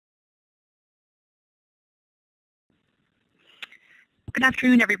Good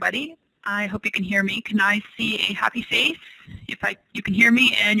afternoon, everybody. I hope you can hear me. Can I see a happy face if you can hear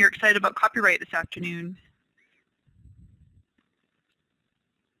me and you're excited about copyright this afternoon?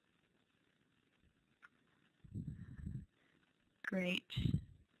 Great.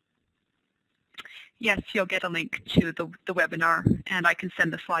 Yes, you'll get a link to the webinar, and I can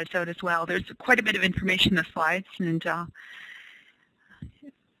send the slides out as well. There's quite a bit of information in the slides, and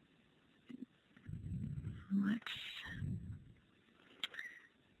let's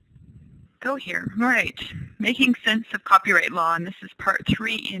go here. All right, making sense of copyright law, and this is part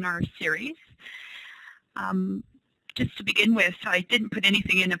 3 in our series. Just to begin with, I didn't put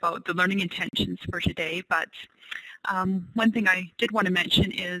anything in about the learning intentions for today, but one thing I did want to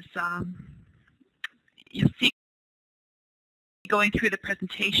mention is you'll see going through the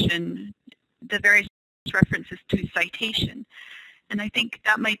presentation the various references to citation, and I think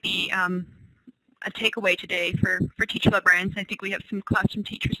that might be a takeaway today for Teacher Librarians. I think we have some classroom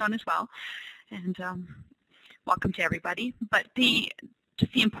teachers on as well, and welcome to everybody. But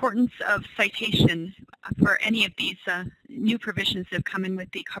just the importance of citation for any of these new provisions that have come in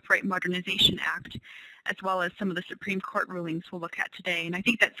with the Copyright Modernization Act, as well as some of the Supreme Court rulings we'll look at today. And I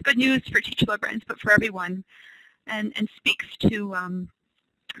think that's good news for Teacher Librarians, but for everyone, and speaks to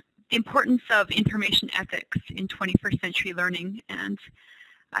the importance of information ethics in 21st century learning. And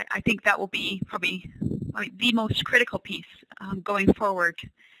I think that will be probably the most critical piece going forward,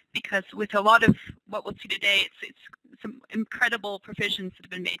 because with a lot of what we'll see today, it's some incredible provisions that have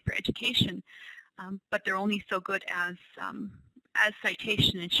been made for education, but they're only so good as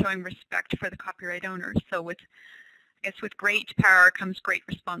citation and showing respect for the copyright owners. So I guess with great power comes great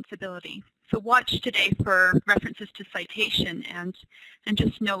responsibility. So watch today for references to citation, and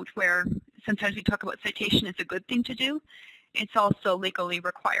just note where sometimes we talk about citation as a good thing to do. It's also legally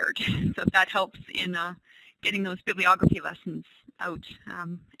required. So if that helps in getting those bibliography lessons out,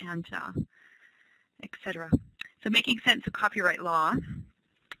 and etc. So making sense of copyright law.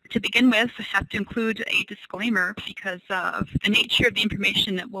 To begin with, I have to include a disclaimer because of the nature of the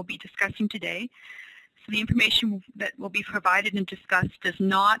information that we'll be discussing today. So the information that will be provided and discussed does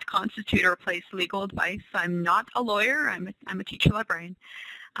not constitute or replace legal advice. I'm not a lawyer, I'm a teacher librarian,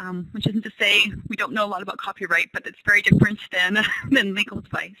 which isn't to say we don't know a lot about copyright, but it's very different than legal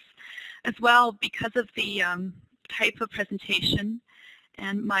advice. As well, because of the type of presentation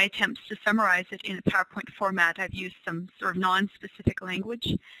and my attempts to summarize it in a PowerPoint format, I've used some sort of non-specific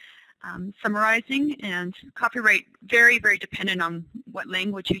language summarizing, and copyright very, very dependent on what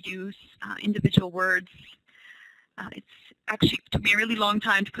language you use, individual words. It's actually took me a really long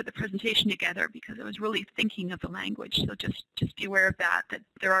time to put the presentation together because I was really thinking of the language, so just be aware of that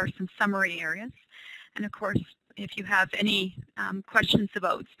there are some summary areas. And of course, if you have any questions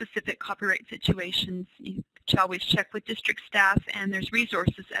about specific copyright situations, you should always check with district staff, and there's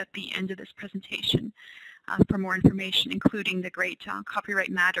resources at the end of this presentation for more information, including the great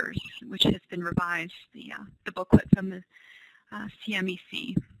Copyright Matters, which has been revised, the booklet from the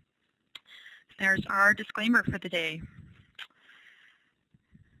CMEC. There's our disclaimer for the day.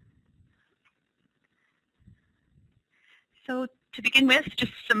 So to begin with,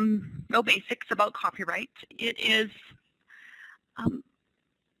 just some real basics about copyright. It is an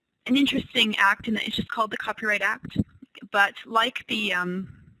interesting act in that it's just called the Copyright Act, but like the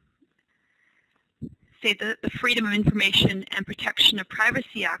say the Freedom of Information and Protection of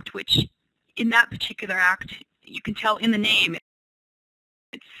Privacy Act, which in that particular act you can tell in the name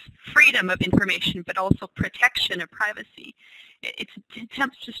it's freedom of information but also protection of privacy. It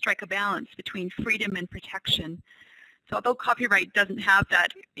attempts to strike a balance between freedom and protection. So although copyright doesn't have that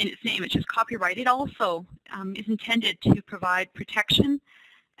in its name, it's just copyright, it also is intended to provide protection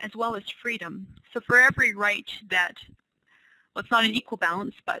as well as freedom. So for every right that, well, it's not an equal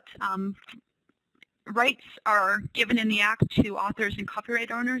balance, but rights are given in the Act to authors and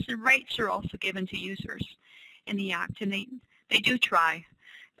copyright owners, and rights are also given to users in the Act, and they do try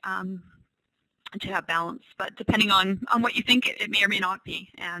to have balance, but depending on what you think, it may or may not be,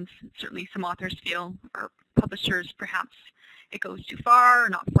 and certainly some authors feel, or publishers perhaps, it goes too far or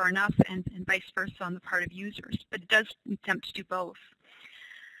not far enough, and vice versa on the part of users, but it does attempt to do both.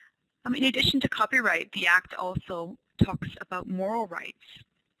 In addition to copyright, the Act also talks about moral rights.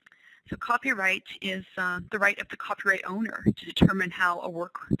 So copyright is the right of the copyright owner to determine how a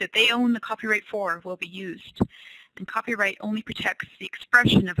work that they own the copyright for will be used. And copyright only protects the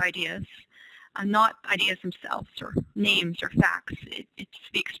expression of ideas, not ideas themselves or names or facts. It's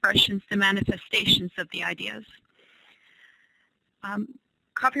the expressions, the manifestations of the ideas.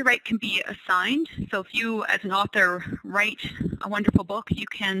 Copyright can be assigned, so if you as an author write a wonderful book, you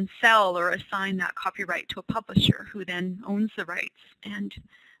can sell or assign that copyright to a publisher who then owns the rights and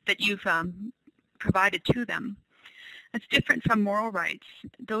that you've provided to them. That's different from moral rights.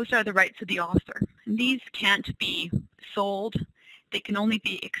 Those are the rights of the author, and these can't be sold. They can only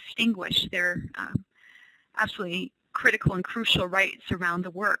be extinguished. They're absolutely critical and crucial rights around the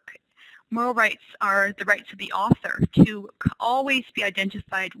work. Moral rights are the rights of the author to always be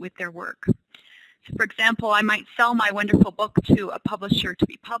identified with their work. So for example, I might sell my wonderful book to a publisher to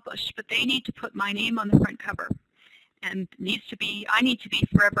be published, but they need to put my name on the front cover. And I need to be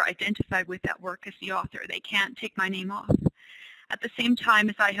forever identified with that work as the author. They can't take my name off. At the same time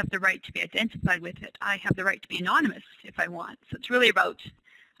as I have the right to be identified with it, I have the right to be anonymous if I want. So it's really about,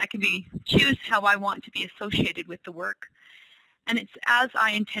 I can choose how I want to be associated with the work. And it's as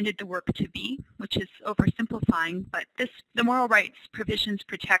I intended the work to be, which is oversimplifying, but the moral rights provisions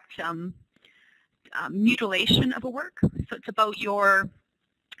protect mutilation of a work. So it's about your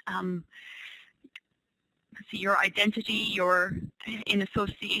identity, in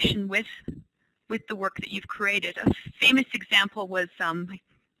association with the work that you've created. A famous example was, I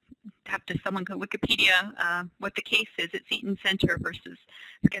have to someone go Wikipedia what the case is. It's Eaton Center versus,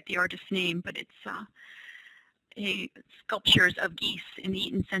 I forget the artist's name, but it's sculptures of geese in the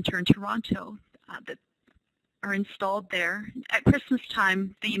Eaton Center in Toronto that are installed there. At Christmas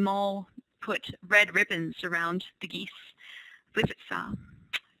time, the mall put red ribbons around the geese. I believe it's, I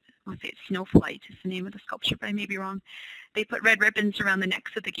want to say it's Snowflight is the name of the sculpture, but I may be wrong. They put red ribbons around the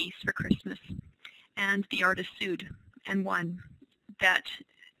necks of the geese for Christmas, and the artist sued and won that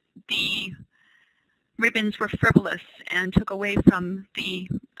the ribbons were frivolous and took away from the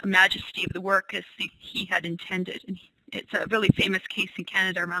majesty of the work as he had intended. And it's a really famous case in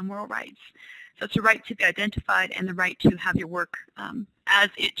Canada around moral rights. So it's a right to be identified and the right to have your work as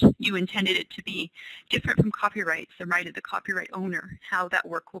you intended it to be, different from copyrights, the right of the copyright owner, how that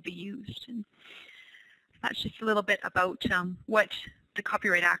work will be used. And that's just a little bit about what the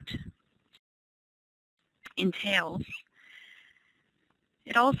Copyright Act entails.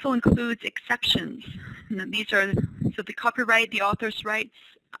 It also includes exceptions. And these are, so the copyright, the author's rights,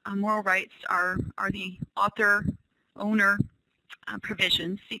 moral rights are the author, owner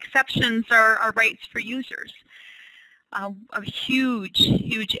provisions. The exceptions are rights for users. A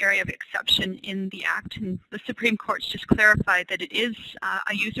huge area of exception in the Act, and the Supreme Court's just clarified that it is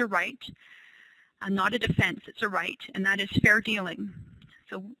a user right, not a defense, it's a right, and that is fair dealing.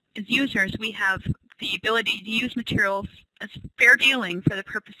 So as users, we have the ability to use materials as fair dealing for the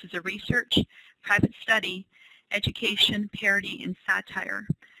purposes of research, private study, education, parody, and satire,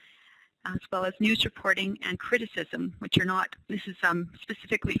 as well as news reporting and criticism, which are not, this is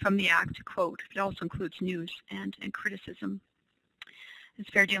specifically from the Act to quote, it also includes news and criticism.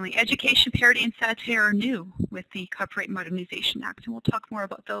 It's fair dealing. Education, parody, and satire are new with the Copyright Modernization Act, and we'll talk more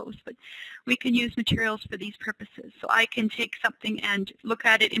about those, but we can use materials for these purposes. So I can take something and look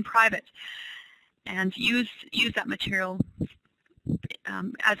at it in private and use that material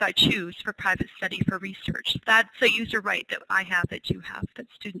as I choose for private study, for research. That's a user right that I have, that you have, that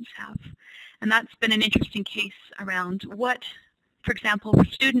students have. And that's been an interesting case around what, for example, for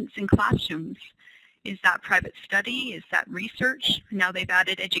students in classrooms, is that private study? Is that research? Now they've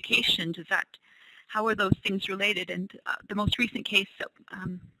added education. How are those things related? And the most recent case,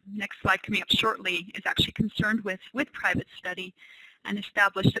 next slide coming up shortly, is actually concerned with private study, and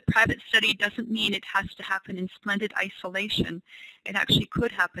established that private study doesn't mean it has to happen in splendid isolation. It actually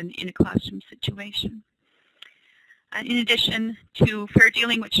could happen in a classroom situation. In addition to fair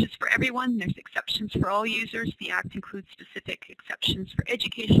dealing, which is for everyone, there's exceptions for all users. The Act includes specific exceptions for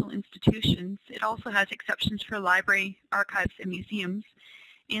educational institutions. It also has exceptions for library, archives, and museums.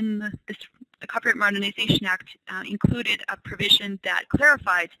 In the Copyright Modernization Act included a provision that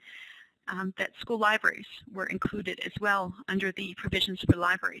clarified that school libraries were included as well under the provisions for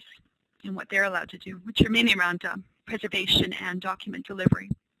libraries and what they're allowed to do, which are mainly around preservation and document delivery.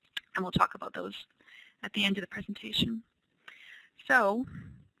 And we'll talk about those at the end of the presentation. So,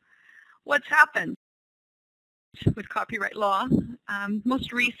 what's happened with copyright law?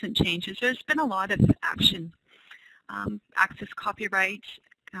 Most recent changes, there's been a lot of action. Access Copyright,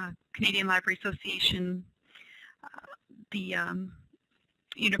 Canadian Library Association, the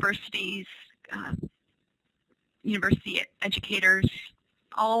universities, university educators,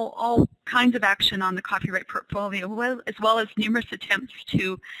 all kinds of action on the copyright portfolio, as well as numerous attempts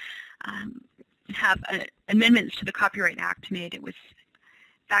to have amendments to the Copyright Act made. It was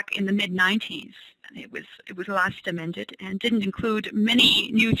back in the mid-90s. It was last amended and didn't include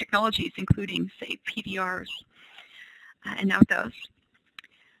many new technologies, including, say, PVRs, and now it does.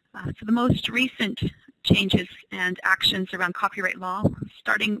 So the most recent changes and actions around copyright law,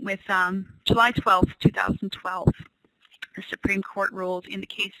 starting with July 12, 2012, the Supreme Court ruled in the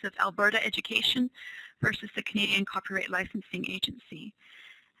case of Alberta Education versus the Canadian Copyright Licensing Agency.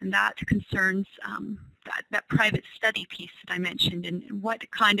 And that concerns that private study piece that I mentioned, and what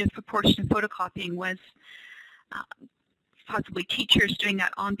kind of proportion of photocopying was possibly teachers doing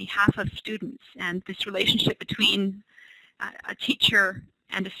that on behalf of students, and this relationship between a teacher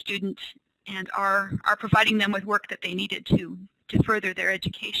and a student and are providing them with work that they needed to further their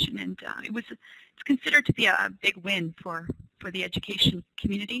education. And it's considered to be a big win for the education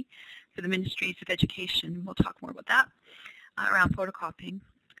community, for the ministries of education. We'll talk more about that around photocopying.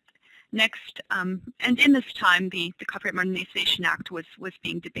 Next, and in this time, the Copyright Modernization Act was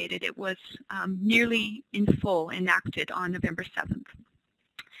being debated. It was nearly in full enacted on November 7th.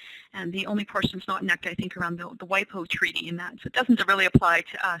 And the only portions not enacted, I think, around the WIPO Treaty in that. So it doesn't really apply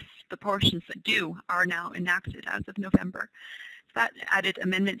to us. The portions that do are now enacted as of November. So that added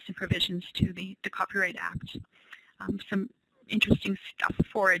amendments and provisions to the Copyright Act. Some interesting stuff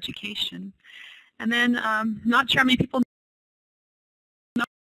for education. And then, not sure how many people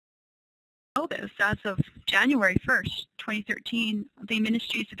know this, as of January 1st, 2013, the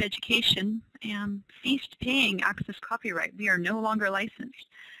Ministries of Education ceased paying Access Copyright. We are no longer licensed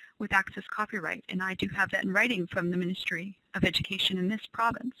with Access Copyright, and I do have that in writing from the Ministry of Education in this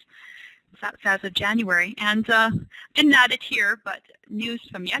province. So that's as of January, and didn't add it here, but news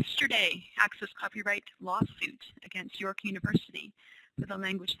from yesterday, Access Copyright lawsuit against York University for the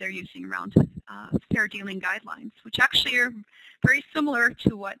language they're using around fair dealing guidelines, which actually are very similar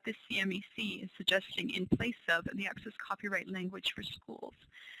to what the CMEC is suggesting in place of the Access Copyright language for schools,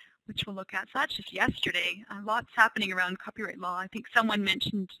 which we'll look at. So that's just yesterday. Lots happening around copyright law. I think someone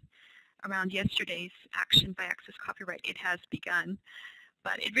mentioned around yesterday's action by Access Copyright, it has begun,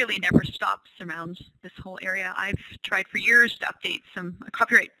 but it really never stops around this whole area. I've tried for years to update a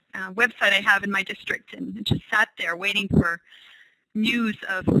copyright website I have in my district, and it just sat there waiting for news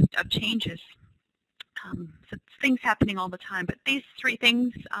of changes. So it's things happening all the time, but these three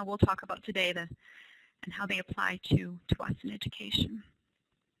things we'll talk about today, and how they apply to us in education.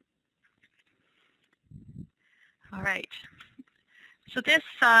 All right, so this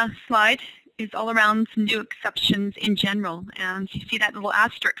slide is all around some new exceptions in general, and you see that little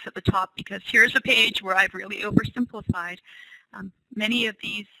asterisk at the top because here's a page where I've really oversimplified many of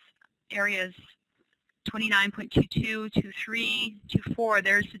these areas. 29.22, 23, 24,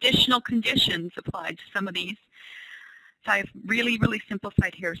 there's additional conditions applied to some of these. So I've really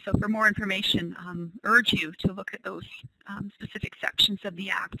simplified here. So for more information, urge you to look at those specific sections of the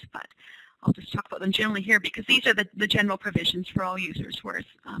Act, but I'll just talk about them generally here because these are the general provisions for all users, whereas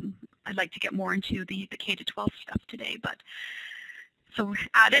I'd like to get more into the K-12 stuff today. But so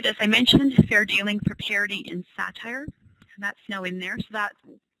added, as I mentioned, fair dealing for parody and satire. So that's now in there. So that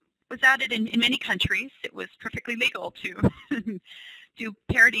was added in many countries. It was perfectly legal to do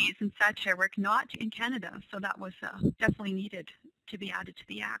parodies and satire work, not in Canada. So that was definitely needed to be added to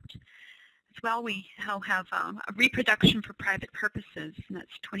the Act. As well, we now have a reproduction for private purposes, and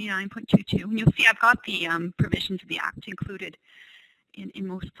that's 29.22. And you'll see I've got the provisions of the Act included in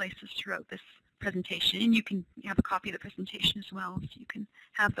most places throughout this presentation. And you have a copy of the presentation as well, so you can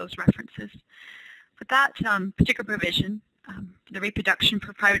have those references. But that particular provision, the reproduction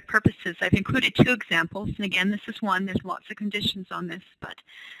for private purposes, I've included two examples, and again, this is one. There's lots of conditions on this, but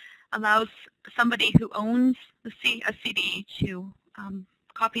allows somebody who owns a CD to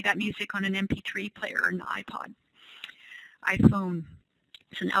copy that music on an MP3 player or an iPod, iPhone.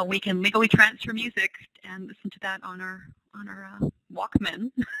 So now we can legally transfer music and listen to that on our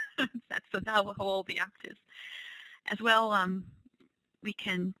Walkman. That's how old the Act is. As well, we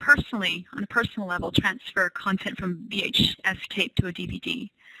can personally, on a personal level, transfer content from VHS tape to a DVD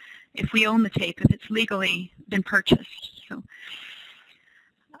if we own the tape, if it's legally been purchased. So,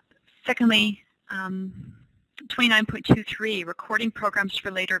 secondly, 29.23, recording programs for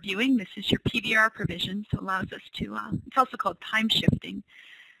later viewing. This is your PVR provision, so it allows us to, it's also called time shifting,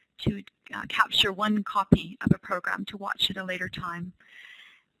 to capture one copy of a program to watch at a later time.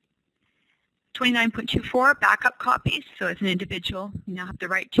 29.24, backup copies. So as an individual, you now have the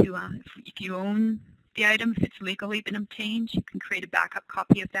right to, if you own the item, if it's legally been obtained, you can create a backup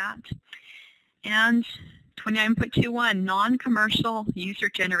copy of that. And 29.21, non-commercial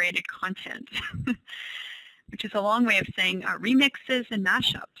user-generated content, which is a long way of saying remixes and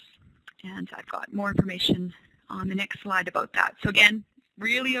mashups. And I've got more information on the next slide about that. So again,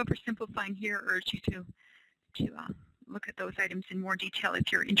 really oversimplifying here, urge you to look at those items in more detail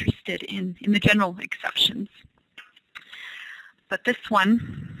if you're interested in the general exceptions. But this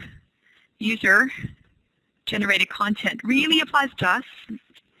one, user-generated content, really applies to us.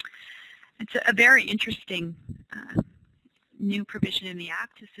 It's a very interesting new provision in the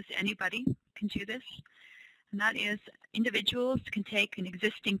Act. It says anybody can do this, and that is individuals can take an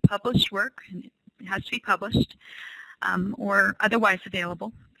existing published work, and it has to be published, or otherwise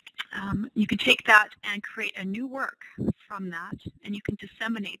available. You can take that and create a new work from that, and you can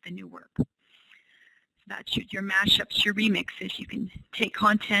disseminate the new work. So that's your mashups, your remixes. You can take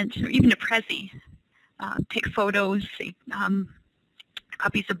content, or even a Prezi, take photos, say,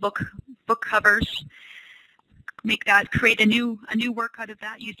 copies of book covers, make that, create a new work out of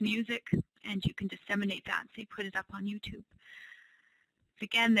that, use music, and you can disseminate that, say, put it up on YouTube.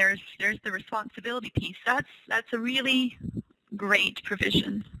 Again, there's the responsibility piece. That's a really great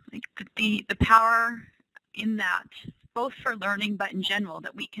provision. Like the power in that, both for learning but in general,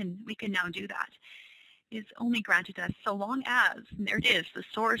 that we can now do that, is only granted us so long as, and there it is, the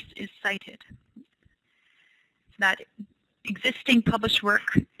source is cited. That existing published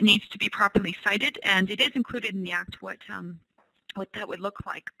work needs to be properly cited, and it is included in the Act what that would look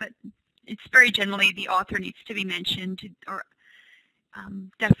like. But it's very generally the author needs to be mentioned, or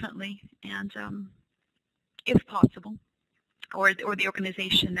definitely, and if possible, or the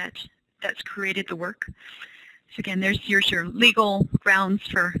organization that's created the work. So again, here's your legal grounds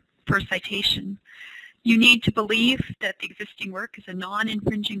for citation. You need to believe that the existing work is a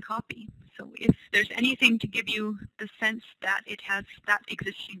non-infringing copy. So if there's anything to give you the sense that that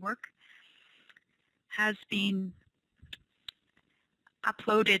existing work has been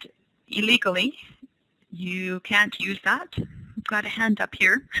uploaded illegally, you can't use that. I've got a hand up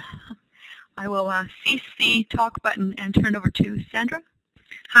here. I will cease the talk button and turn over to Sandra.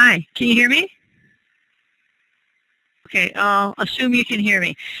 Hi, can you hear me? Okay, I'll assume you can hear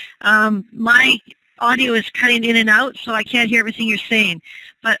me. My audio is cutting in and out, so I can't hear everything you're saying.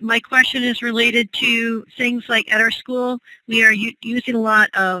 But my question is related to things like at our school, we are using a lot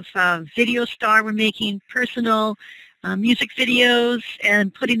of Video Star. We're making personal music videos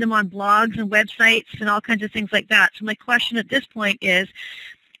and putting them on blogs and websites and all kinds of things like that. So my question at this point is,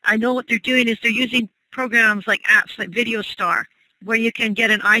 I know what they're doing is they're using programs like apps like Video Star, where you can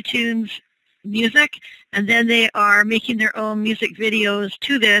get an iTunes music, and then they are making their own music videos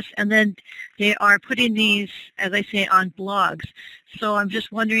to this, and then they are putting these, as I say, on blogs. So I'm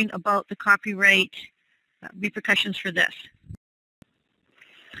just wondering about the copyright repercussions for this.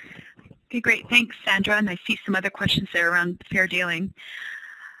 Okay, great. Thanks, Sandra. And I see some other questions there around fair dealing.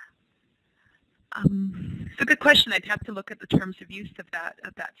 It's a good question. I'd have to look at the terms of use of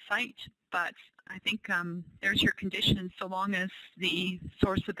that site, but I think there's your condition. So long as the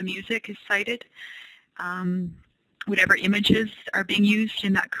source of the music is cited, whatever images are being used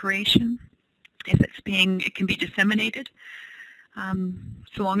in that creation, if it can be disseminated.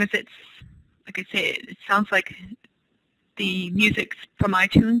 So long as it's, like I say, it sounds like the music's from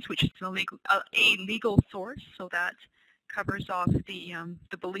iTunes, which is a legal source, so that covers off the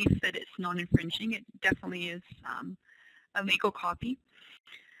belief that it's non-infringing. It definitely is a legal copy.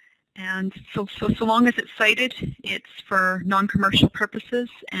 And so long as it's cited, it's for non-commercial purposes,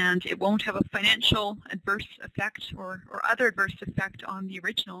 and it won't have a financial adverse effect or other adverse effect on the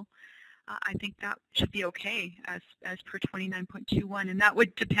original. I think that should be okay as per 29.21, and that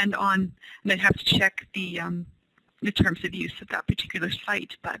would depend on, and I'd have to check the terms of use of that particular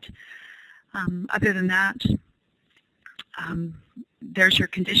site. But other than that, there's your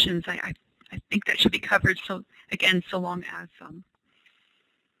conditions. I think that should be covered. So again, so long as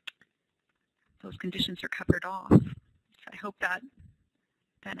those conditions are covered off. So I hope that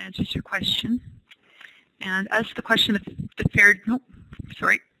answers your question. And as the question of the fair, no,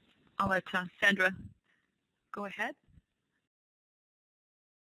 sorry, I'll let Sandra go ahead.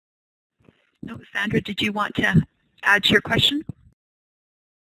 No, Sandra, did you want to add to your question?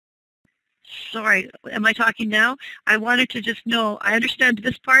 Sorry, am I talking now? I wanted to just know, I understand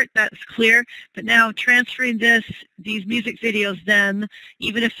this part, that's clear, but now transferring these music videos then,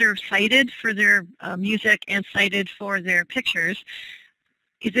 even if they're cited for their music and cited for their pictures,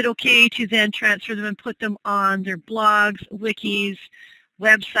 is it okay to then transfer them and put them on their blogs, wikis,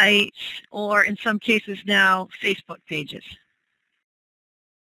 websites, or in some cases now, Facebook pages?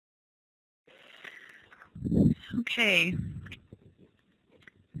 Okay.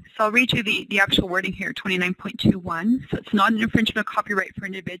 So I'll read you the actual wording here, 29.21. So it's not an infringement of copyright for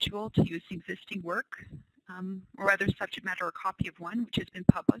an individual to use existing work or other subject matter or copy of one which has been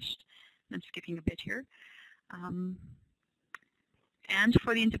published. I'm skipping a bit here. And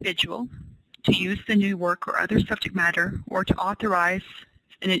for the individual to use the new work or other subject matter or to authorize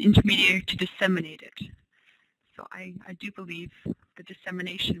an intermediary to disseminate it. So I do believe the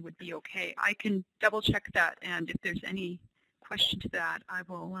dissemination would be okay. I can double check that, and if there's any question to that, I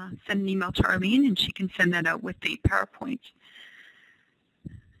will send an email to Arlene, and she can send that out with the PowerPoint.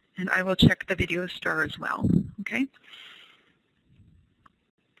 And I will check the video star as well, okay?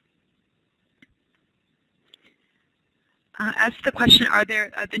 As to the question, are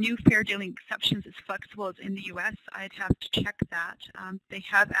there the new fair dealing exceptions as flexible as in the U.S.? I'd have to check that. They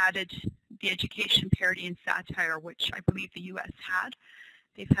have added the education parody and satire, which I believe the U.S. had.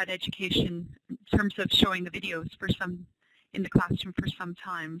 They've had education in terms of showing the videos for some in the classroom for some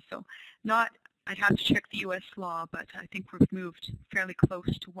time. So not, I'd have to check the U.S. law, but I think we've moved fairly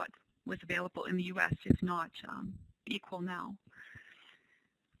close to what was available in the U.S., if not equal now.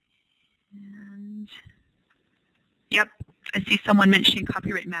 And yep, I see someone mentioning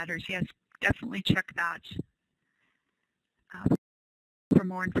copyright matters. Yes, definitely check that for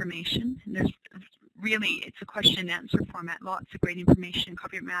more information. And there's really, it's a question and answer format, lots of great information,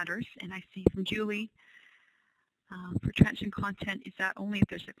 copyright matters. And I see from Julie, for transient content, is that only if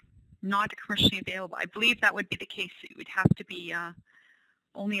there's not commercially available? I believe that would be the case. It would have to be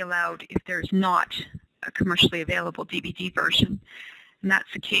only allowed if there's not a commercially available DVD version. And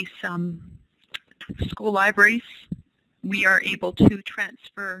that's the case. School libraries, we are able to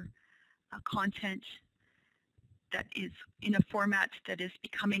transfer content that is in a format that is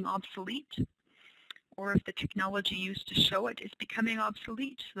becoming obsolete, or if the technology used to show it is becoming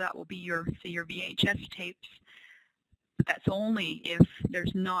obsolete. So that will be your, say, your VHS tapes. But that's only if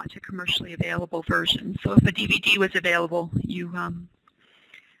there's not a commercially available version. So if a DVD was available, you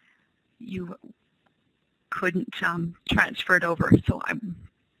couldn't transfer it over. So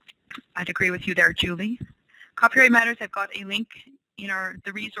I'd agree with you there, Julie. Copyright matters, I've got a link in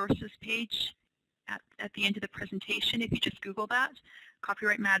the resources page at the end of the presentation. If you just Google that,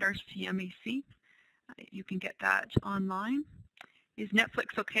 Copyright Matters CMAC, you can get that online. Is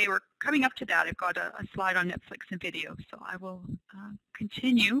Netflix okay? We're coming up to that. I've got a slide on Netflix and video, so I will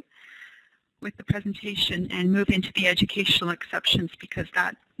continue with the presentation and move into the educational exceptions because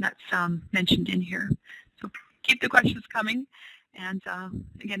that's mentioned in here. So keep the questions coming. And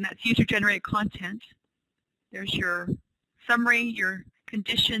again, that's user-generated content. There's your summary, your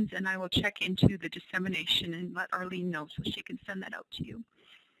conditions, and I will check into the dissemination and let Arlene know so she can send that out to you.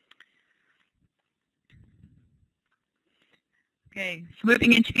 Okay, so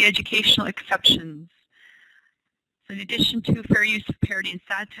moving into the educational exceptions. So in addition to fair use of parody and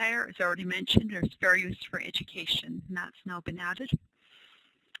satire, as already mentioned, there's fair use for education, and that's now been added.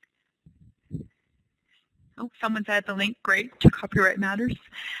 Oh, someone's added the link, great, to Copyright Matters.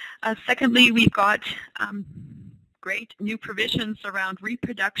 Secondly, we've got great new provisions around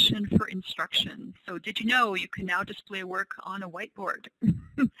reproduction for instruction. So did you know you can now display work on a whiteboard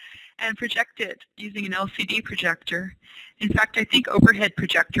and project it using an LCD projector? In fact, I think overhead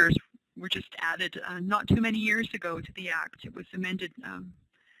projectors were just added not too many years ago to the Act. It was amended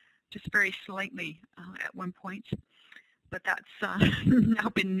just very slightly at one point. But that's now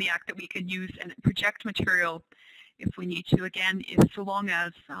been in the Act that we can use and project material if we need to. Again, so long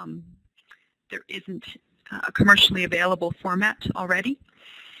as there isn't a commercially available format already.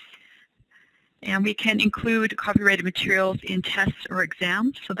 And we can include copyrighted materials in tests or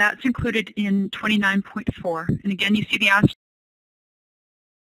exams. So that's included in 29.4. And again, you see the asterisks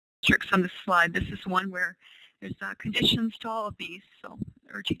on the slide. This is one where there's conditions to all of these. So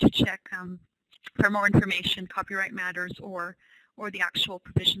I urge you to check for more information, Copyright Matters, or the actual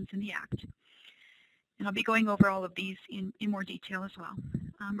provisions in the Act. And I'll be going over all of these in more detail as well.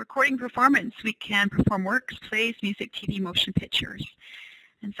 Recording performance, we can perform works, plays, music, TV, motion pictures.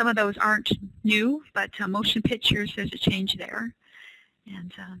 And some of those aren't new, but motion pictures, there's a change there.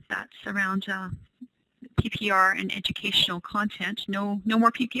 And that's around PPR and educational content. No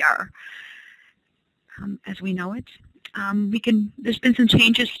more PPR as we know it. There's been some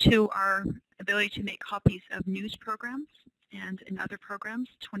changes to our ability to make copies of news programs and in other programs,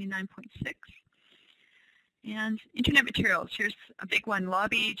 29.6. And internet materials, here's a big one,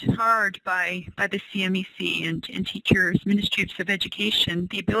 lobbied hard by the CMEC and teachers, ministries of education,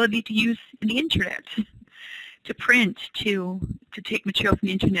 the ability to use the internet, to print, to take material from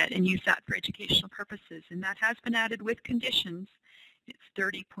the internet and use that for educational purposes. And that has been added with conditions. It's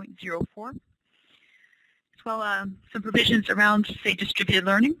 30.04. As well, some provisions around, say, distributed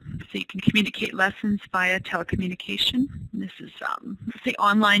learning, so you can communicate lessons via telecommunication. And this is, say,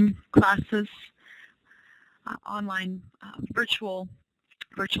 online classes, online virtual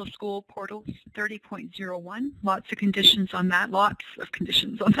school portals, 30.01. Lots of conditions on that,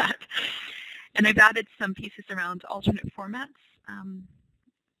 And I've added some pieces around alternate formats,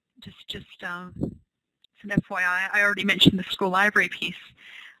 just an FYI, I already mentioned the school library piece,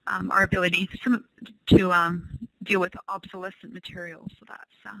 our ability to deal with obsolescent materials. So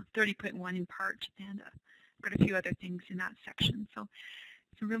that's 30.1 in part, and I've got a few other things in that section. So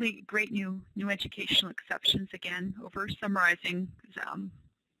some really great new educational exceptions, again, over summarizing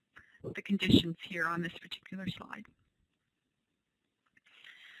the conditions here on this particular slide.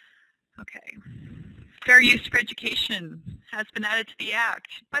 Okay. Fair use for education has been added to the Act,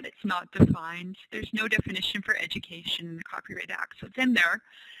 but it's not defined. There's no definition for education in the Copyright Act, so it's in there.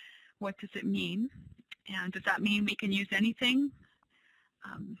 What does it mean? And does that mean we can use anything?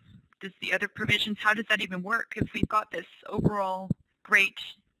 Does the other provisions, how does that even work if we've got this overall great,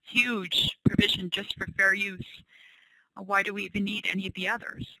 huge provision just for fair use? Why do we even need any of the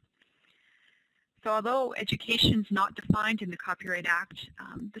others? So although education is not defined in the Copyright Act,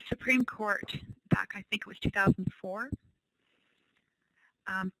 the Supreme Court, back I think it was 2004,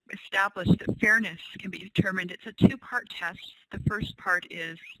 established that fairness can be determined. It's a two-part test. The first part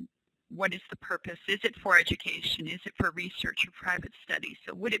is, what is the purpose? Is it for education? Is it for research or private study?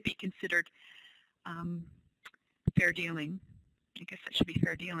 So would it be considered fair dealing? I guess that should be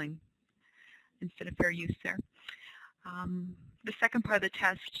fair dealing instead of fair use there. The second part of the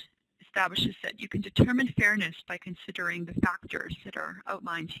test establishes that you can determine fairness by considering the factors that are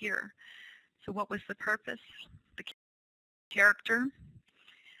outlined here. So what was the purpose? The character,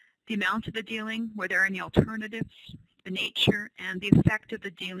 the amount of the dealing, were there any alternatives, the nature, and the effect of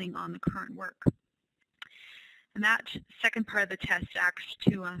the dealing on the current work. And that second part of the test acts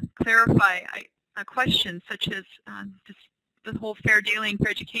to clarify a question such as, does the whole fair dealing for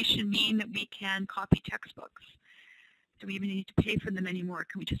education mean that we can copy textbooks? Do we even need to pay for them anymore?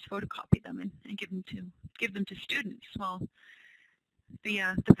 Can we just photocopy them and give them to students? Well,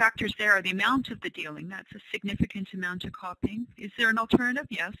 the factors there are the amount of the dealing. That's a significant amount of copying. Is there an alternative?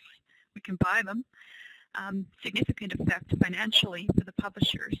 Yes, we can buy them. Significant effect financially for the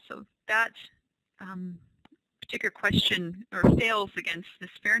publishers. So that particular question fails against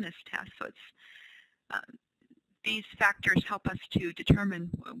this fairness test. So it's these factors help us to determine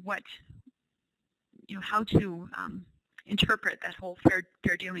what, how to interpret that whole fair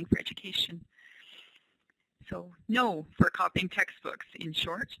dealing for education. So no for copying textbooks, in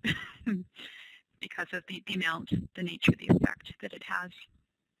short, because of the amount, the nature, the effect that it has.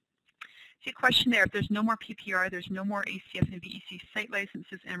 See a question there, if there's no more PPR, there's no more ACF and BEC site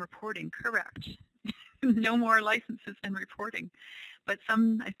licenses and reporting. Correct. No more licenses and reporting. But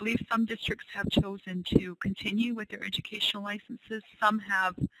I believe some districts have chosen to continue with their educational licenses. Some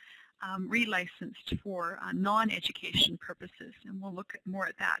have relicensed for non-education purposes, and we'll look more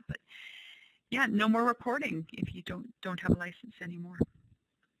at that. But yeah, no more reporting if you don't have a license anymore.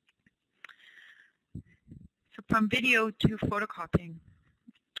 So from video to photocopying.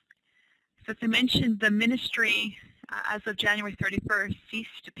 So as I mentioned, the ministry, as of January 31st,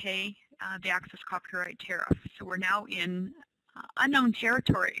 ceased to pay the access copyright tariff. So we're now in unknown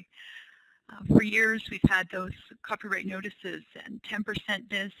territory. For years, we've had those copyright notices and 10%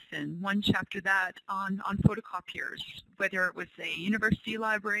 this and one chapter that on photocopiers, whether it was a university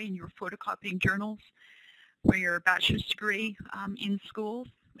library and you were photocopying journals for your bachelor's degree in schools,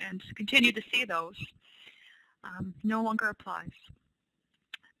 and continue to see those, no longer applies.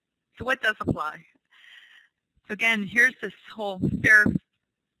 So what does apply? So again, here's this whole fair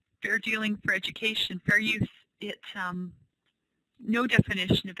dealing for education, fair use. No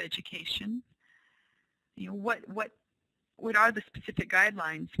definition of education. What are the specific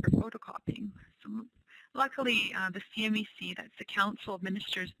guidelines for photocopying? So luckily, the CMEC, that's the Council of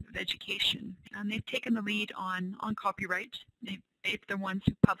Ministers of Education, they've taken the lead on copyright. They're the ones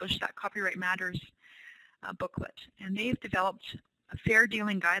who published that Copyright Matters booklet, and they've developed fair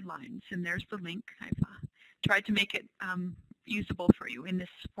dealing guidelines, and there's the link. I've tried to make it usable for you in this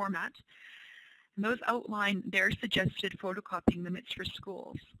format. And those outline their suggested photocopying limits for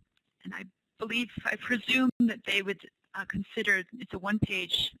schools. And I presume that they would consider, it's a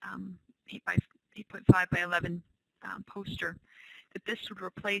one-page 8.5 by 11 poster, that this would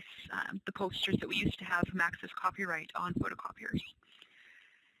replace the posters that we used to have from Access Copyright on photocopiers.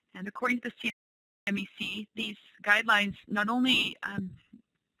 And according to the CMEC, these guidelines not only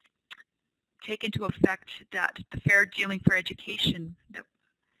take into effect that the fair dealing for education that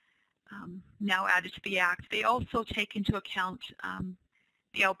now added to the Act, they also take into account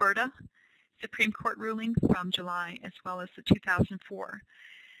the Alberta Supreme Court ruling from July as well as the 2004.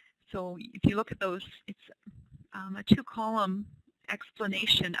 So if you look at those, it's a two-column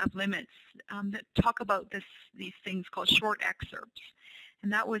explanation of limits that talk about these things called short excerpts.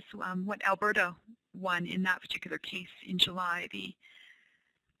 And that was what Alberta won in that particular case in July. The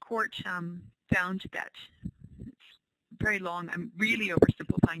court found that it's very long, I'm really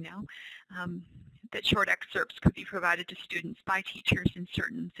oversimplifying now, that short excerpts could be provided to students by teachers in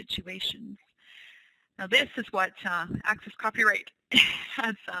certain situations. Now this is what Access Copyright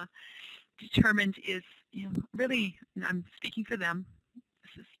has determined is, really, and I'm speaking for them,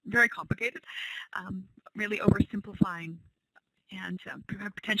 this is very complicated, really oversimplifying and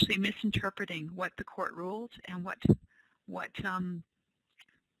potentially misinterpreting what the court ruled and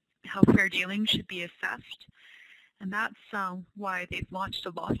how fair dealing should be assessed. And that's why they've launched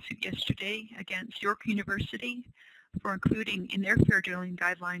a lawsuit yesterday against York University for including in their fair dealing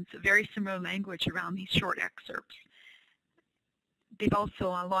guidelines a very similar language around these short excerpts. They've also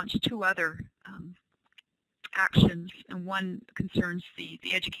launched two other actions, and one concerns the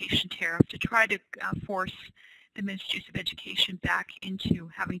education tariff to try to force the Ministries of Education back into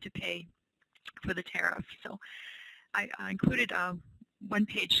having to pay for the tariff. So I included a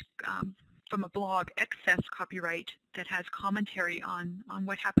one-page from a blog, Excess Copyright, that has commentary on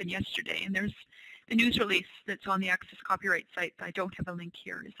what happened yesterday. And there's the news release that's on the Access Copyright site. I don't have a link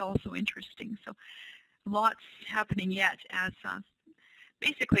here. It's also interesting. So lots happening yet as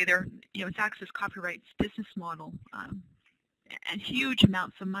basically it's Access Copyright's business model and huge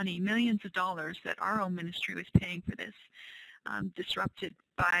amounts of money, millions of dollars that our own ministry was paying for this, disrupted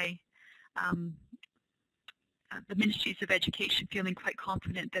by the Ministries of Education feeling quite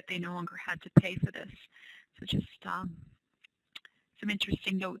confident that they no longer had to pay for this. So just some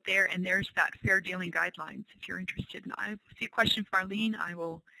interesting note there, and there's that fair dealing guidelines if you're interested. And I see a question for Arlene. I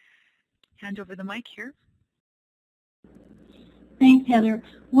will hand over the mic here. Thanks, Heather.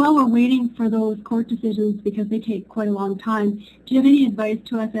 While we're waiting for those court decisions, because they take quite a long time, do you have any advice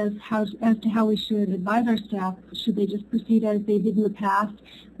to us as to how we should advise our staff? Should they just proceed as they did in the past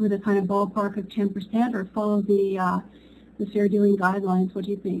with a kind of ballpark of 10%, or follow the fair dealing guidelines? What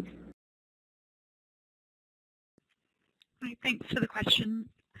do you think? Thanks for the question.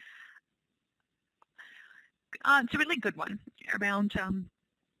 It's a really good one around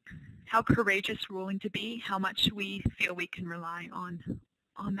how courageous we're willing to be, how much we feel we can rely on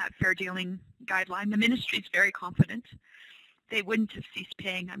that fair dealing guideline. The ministry is very confident. They wouldn't have ceased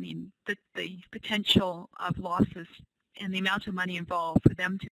paying. I mean, the potential of losses and the amount of money involved for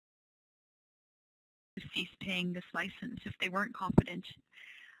them to cease paying this license if they weren't confident.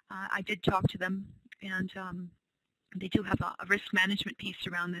 I did talk to them, and they do have a risk management piece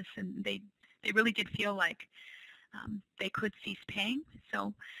around this, and they really did feel like they could cease paying.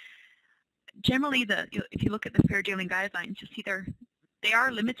 So generally, if you look at the fair dealing guidelines, you see they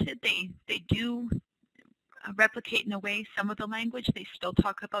are limited. They do replicate in a way some of the language. They still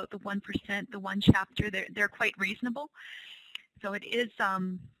talk about the 1%, the one chapter. They're quite reasonable. So it is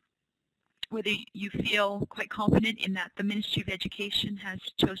whether you feel quite confident in that the Ministry of Education has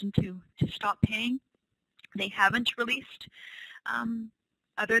chosen to stop paying. They haven't released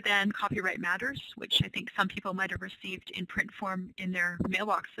other than Copyright Matters, which I think some people might have received in print form in their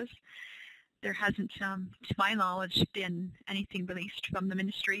mailboxes. There hasn't, to my knowledge, been anything released from the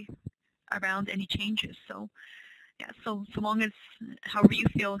ministry around any changes. So, yeah, so long as, however you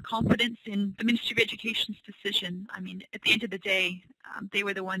feel, confidence in the Ministry of Education's decision. I mean, at the end of the day, they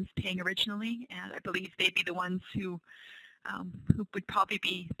were the ones paying originally, and I believe they'd be the ones who would probably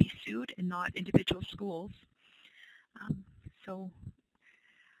be sued and not individual schools.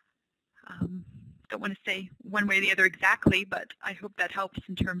 Don't want to say one way or the other exactly, but I hope that helps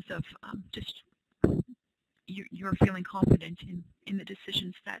in terms of just you're feeling confident in the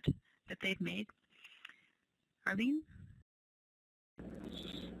decisions that they've made. Arlene?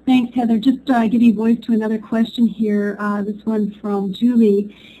 Thanks, Heather. Just giving voice to another question here, this one from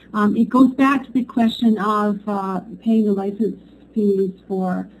Julie. It goes back to the question of paying the license fees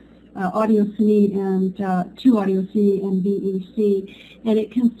for Audio CNE and to Audio CNE and BEC, and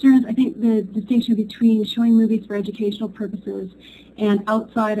it concerns, I think, the distinction between showing movies for educational purposes and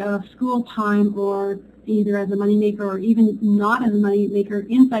outside of school time, or either as a moneymaker or even not as a moneymaker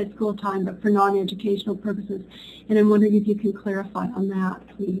inside school time, but for non-educational purposes. And I'm wondering if you can clarify on that,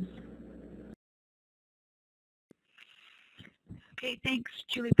 please. Okay, thanks,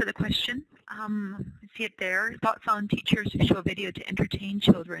 Julie, for the question. I see it there. Thoughts on teachers who show a video to entertain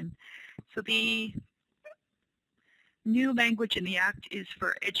children. So the new language in the Act is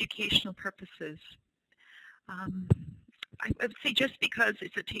for educational purposes. I would say just because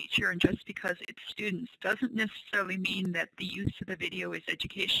it's a teacher and just because it's students doesn't necessarily mean that the use of the video is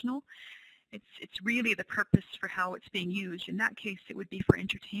educational. It's really the purpose for how it's being used. In that case, it would be for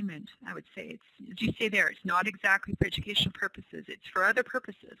entertainment, I would say. It's, as you say there, it's not exactly for educational purposes. It's for other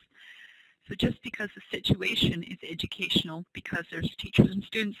purposes. So just because the situation is educational, because there's teachers and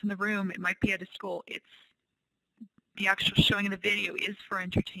students in the room, it might be at a school, it's the actual showing of the video is for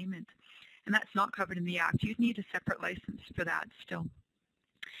entertainment. And that's not covered in the Act. You'd need a separate license for that still.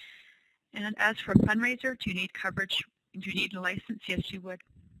 And as for a fundraiser, do you need coverage? Do you need a license? Yes, you would.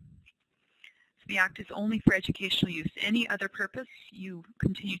 So the Act is only for educational use. Any other purpose, you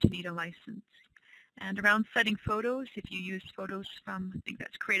continue to need a license. And around citing photos, if you use photos from, I think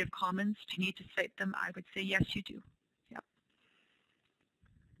that's Creative Commons, do you need to cite them? I would say yes, you do. Yep.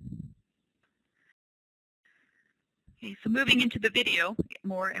 Okay, so moving into the video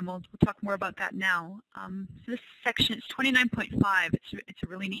more, and we'll talk more about that now. So this section is 29.5. It's a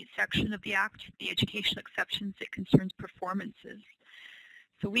really neat section of the Act, the educational exceptions. It concerns performances.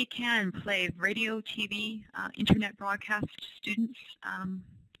 So we can play radio, TV, internet broadcast to students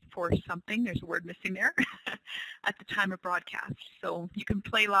for something. There's a word missing there at the time of broadcast. So you can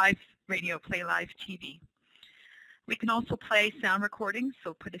play live radio, play live TV. We can also play sound recordings,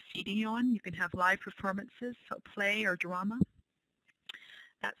 so put a CD on. You can have live performances, so play or drama.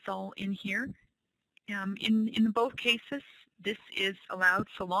 That's all in here. In both cases, this is allowed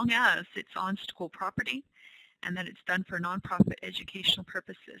so long as it's on school property and that it's done for nonprofit educational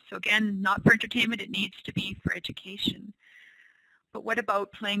purposes. So again, not for entertainment, it needs to be for education. But what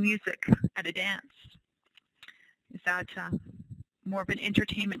about playing music at a dance? Is that more of an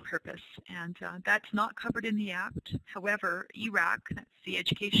entertainment purpose? And that's not covered in the Act. However, ERAC, that's the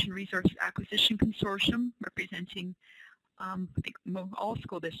Education Resource Acquisition Consortium, representing I think all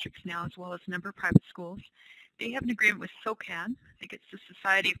school districts now, as well as a number of private schools. They have an agreement with SOCAN. I think it's the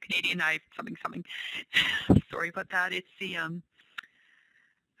Society of Canadian something. Sorry about that. It's the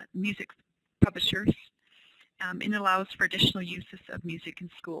music publishers. And it allows for additional uses of music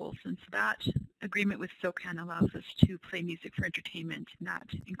in schools. And so that agreement with SOCAN allows us to play music for entertainment, and that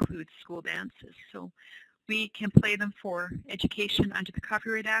includes school dances. So we can play them for education under the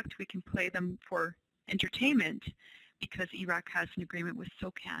Copyright Act. We can play them for entertainment because ERAC has an agreement with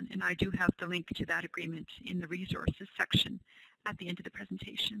SOCAN. And I do have the link to that agreement in the resources section at the end of the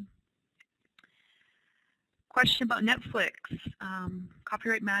presentation. Question about Netflix.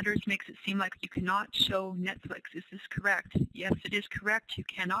 Copyright Matters makes it seem like you cannot show Netflix. Is this correct? Yes, it is correct. You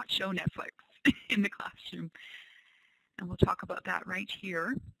cannot show Netflix in the classroom. And we'll talk about that right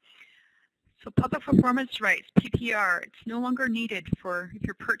here. So public performance rights, PPR, it's no longer needed for if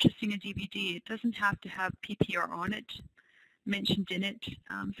you're purchasing a DVD. It doesn't have to have PPR on it, mentioned in it.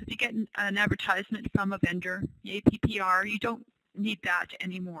 So if you get an advertisement from a vendor, yay PPR, you don't need that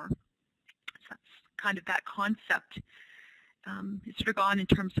anymore. So that's kind of that concept. It's sort of gone in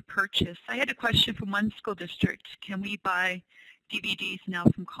terms of purchase. I had a question from one school district. Can we buy DVDs now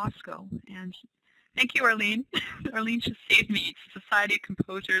from Costco? And thank you, Arlene. Arlene just saved me. It's the Society of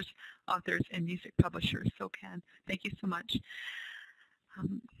Composers, Authors, and Music Publishers, SOCAN. Thank you so much.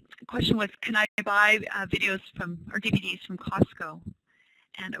 The question was, can I buy videos from or DVDs from Costco?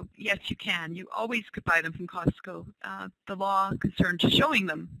 And yes, you can. You always could buy them from Costco. The law concerns showing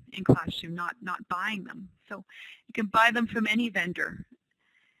them in classroom, not buying them. So you can buy them from any vendor.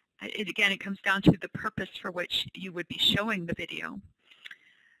 Again, it comes down to the purpose for which you would be showing the video.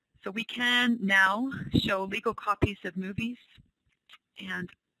 So we can now show legal copies of movies and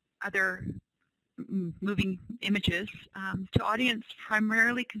other moving images to audience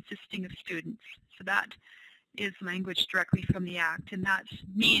primarily consisting of students. So that is language directly from the Act, and that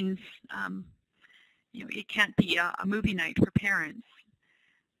means it can't be a movie night for parents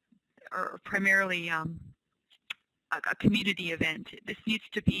or primarily a community event. This needs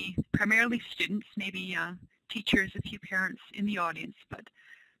to be primarily students, maybe teachers, a few parents in the audience, but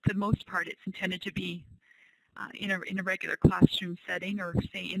for the most part it's intended to be in a regular classroom setting or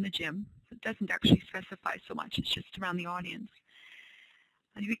say in the gym. It doesn't actually specify so much, it's just around the audience.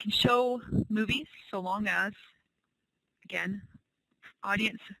 And we can show movies so long as, again,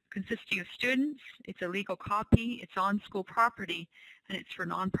 audience consisting of students, it's a legal copy, it's on school property, and it's for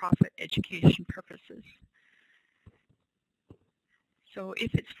nonprofit education purposes. So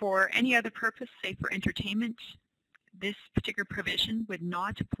if it's for any other purpose, say for entertainment, this particular provision would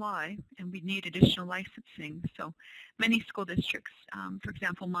not apply and we'd need additional licensing. So many school districts, for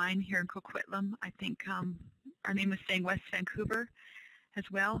example mine here in Coquitlam, I think our name was saying West Vancouver as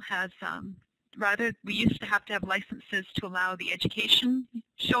well, has we used to have licenses to allow the education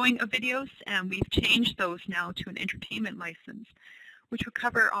showing of videos, and we've changed those now to an entertainment license, which would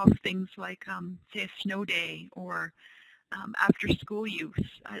cover off things like say a snow day or after school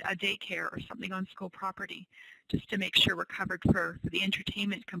use, a daycare or something on school property, just to make sure we're covered for the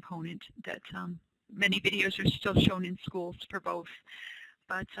entertainment component that many videos are still shown in schools for both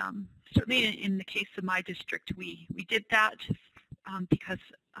but certainly in the case of my district, we did that because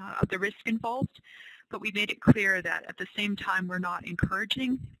of the risk involved, but we made it clear that at the same time we're not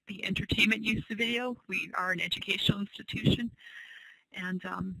encouraging the entertainment use of video. We are an educational institution, and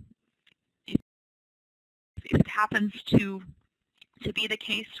if it happens to be the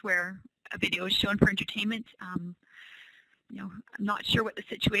case where a video is shown for entertainment, you know, I'm not sure what the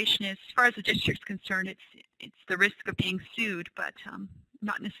situation is. As far as the district's concerned, it's the risk of being sued, but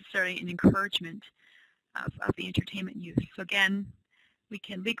not necessarily an encouragement of the entertainment use. So again, we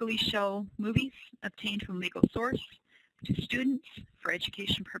can legally show movies obtained from legal source to students for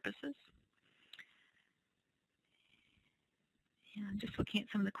education purposes. And I'm just looking at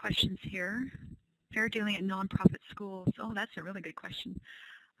some of the questions here. Fair dealing at nonprofit schools. Oh, that's a really good question.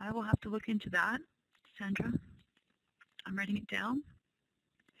 I will have to look into that, Sandra. I'm writing it down.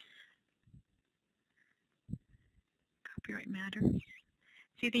 Copyright matters.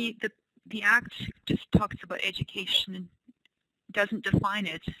 See, the Act just talks about education and doesn't define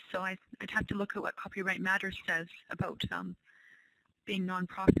it, so I'd have to look at what Copyright Matters says about being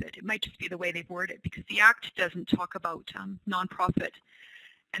nonprofit. It might just be the way they've worded it, because the Act doesn't talk about nonprofit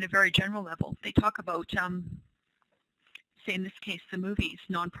at a very general level. They talk about, say in this case, the movies,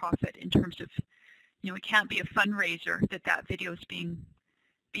 nonprofit, in terms of, you know, it can't be a fundraiser that video is being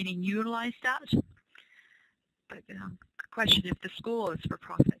utilized at. But the question if the school is for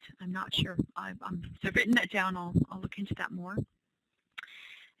profit, I'm not sure. So I've written that down. I'll look into that more.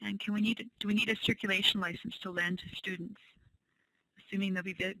 And do we need a circulation license to lend to students, assuming they'll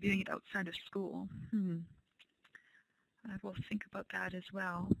be viewing it outside of school? I will think about that as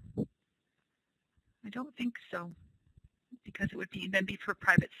well. I don't think so, because it would then be for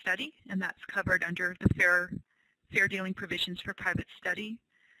private study, and that's covered under the fair dealing provisions for private study.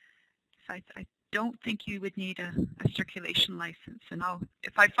 So I don't think you would need a circulation license, and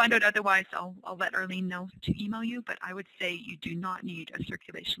if I find out otherwise, I'll let Arlene know to email you, but I would say you do not need a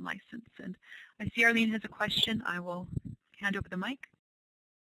circulation license. And I see Arlene has a question. I will hand over the mic.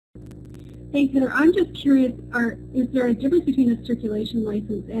 Thanks, Heather. I'm just curious, is there a difference between a circulation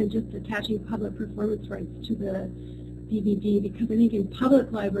license and just attaching public performance rights to the DVD? Because I think in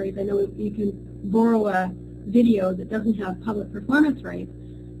public libraries, I know you can borrow a video that doesn't have public performance rights.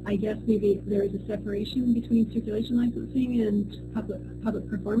 I guess maybe there is a separation between circulation licensing and public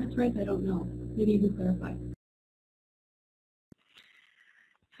performance rights. I don't know. Maybe you can clarify.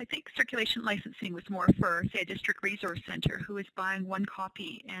 I think circulation licensing was more for, say, a district resource center who is buying one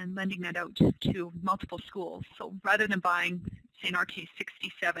copy and lending that out to multiple schools. So rather than buying, say in our case,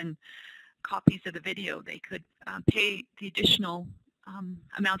 67 copies of the video, they could pay the additional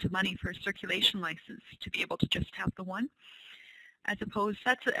amount of money for a circulation license to be able to just have the one, as opposed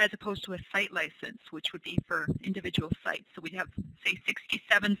to a site license, which would be for individual sites. So we'd have, say,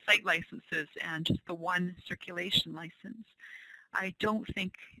 67 site licenses and just the one circulation license. I don't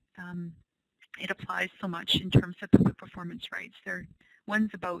think it applies so much in terms of public performance rights.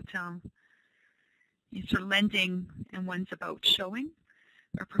 One's about sort of lending, and one's about showing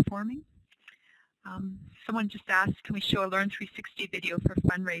or performing. Someone just asked, can we show a Learn 360 video for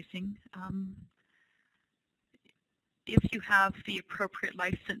fundraising? If you have the appropriate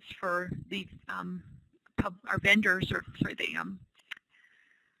license for the our vendors, or sorry,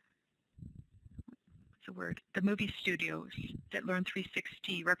 the movie studios that Learn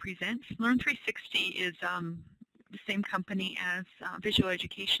 360 represents. Learn 360 is the same company as Visual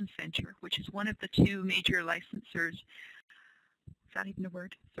Education Center, which is one of the two major licensors. Is that even a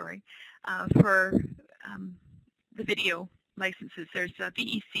word? Sorry. For the video licenses, there's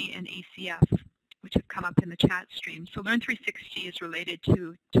VEC and ACF, which have come up in the chat stream. So Learn 360 is related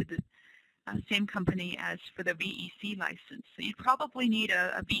to the same company as for the VEC license. So you'd probably need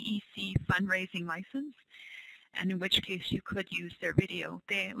a VEC fundraising license, and in which case you could use their video.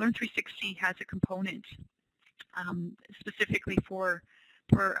 Learn 360 has a component specifically for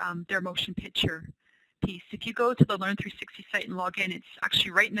their motion picture piece. If you go to the Learn 360 site and log in, it's actually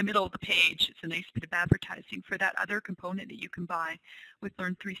right in the middle of the page. It's a nice bit of advertising for that other component that you can buy with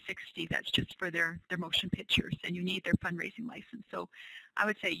Learn 360. That's just for their motion pictures, and you need their fundraising license. So I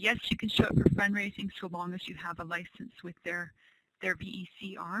would say yes, you can show it for fundraising so long as you have a license with their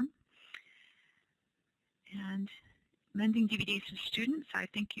VEC arm. And lending DVDs to students, I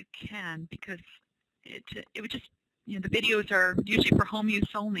think you can, because it would just, the videos are usually for home use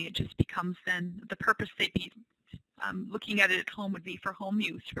only. It just becomes then the purpose they'd be looking at it at home would be for home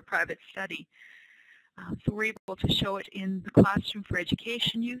use, for private study. So we're able to show it in the classroom for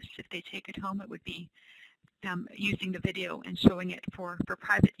education use. If they take it home, it would be using the video and showing it for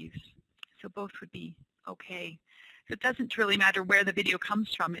private use. So both would be okay. So it doesn't really matter where the video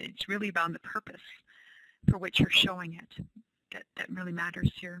comes from. It's really about the purpose for which you're showing it that really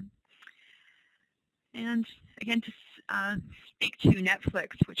matters here. And again, to speak to Netflix,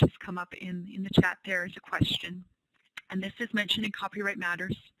 which has come up in the chat there as a question, and this is mentioned in Copyright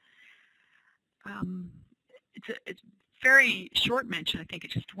Matters. It's a very short mention. I think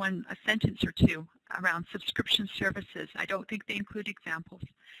it's just a sentence or two around subscription services. I don't think they include examples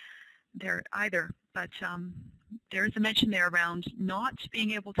there either, but there is a mention there around not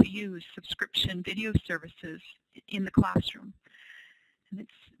being able to use subscription video services in the classroom. And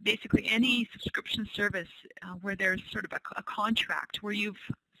it's basically any subscription service where there's sort of a contract where you've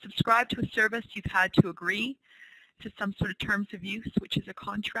subscribed to a service, you've had to agree to some sort of terms of use, which is a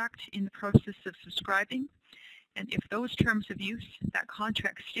contract in the process of subscribing. And if those terms of use, that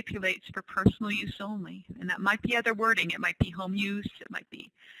contract stipulates for personal use only, and that might be other wording, it might be home use, it might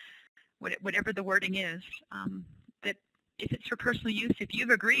be whatever the wording is, that if it's for personal use, if you've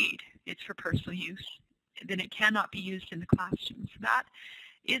agreed it's for personal use, then it cannot be used in the classroom. So that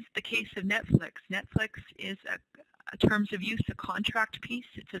is the case of Netflix. Netflix is a terms of use, a contract piece.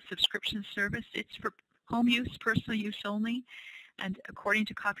 It's a subscription service. It's for home use, personal use only, and according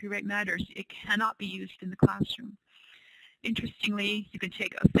to Copyright Matters, it cannot be used in the classroom. Interestingly, you can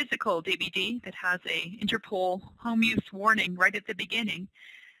take a physical DVD that has a Interpol home use warning right at the beginning.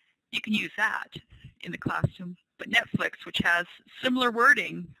 You can use that in the classroom, but Netflix, which has similar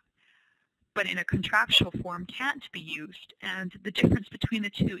wording but in a contractual form, can't be used. And the difference between the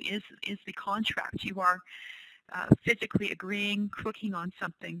two is the contract. You are physically agreeing, clicking on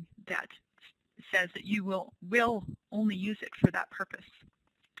something that says that you will only use it for that purpose.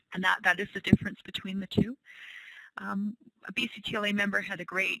 And that is the difference between the two. A BCTLA member had a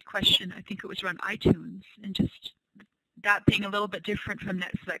great question, I think it was around iTunes, and just that being a little bit different from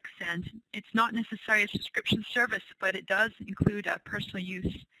Netflix. And it's not necessarily a subscription service, but it does include a personal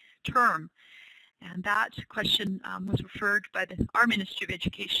use term. And that question was referred by our Ministry of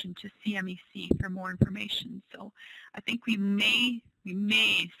Education to CMEC for more information. So I think we may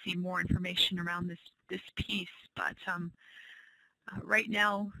see more information around this piece, but right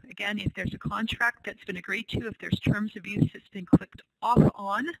now, again, if there's a contract that's been agreed to, if there's terms of use that's been clicked off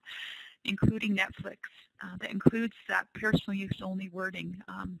on, including Netflix, that includes that personal use only wording,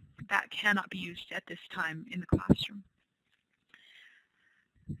 that cannot be used at this time in the classroom.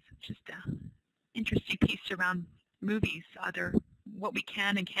 So just an interesting piece around movies, what we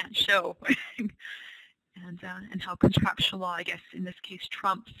can and can't show, and how contractual law, I guess, in this case,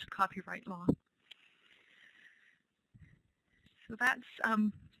 trumps copyright law. So that's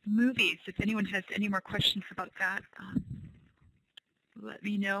movies. If anyone has any more questions about that, let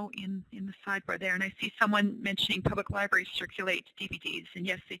me know in the sidebar there. And I see someone mentioning public libraries circulate DVDs, and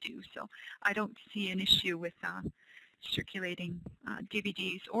yes, they do. So I don't see an issue with circulating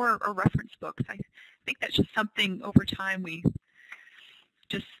DVDs or reference books. I think that's just something over time we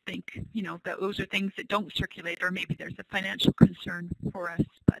just think, that those are things that don't circulate, or maybe there's a financial concern for us.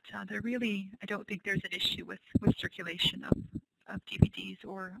 But I don't think there's an issue with circulation of DVDs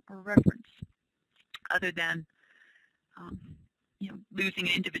or reference, other than losing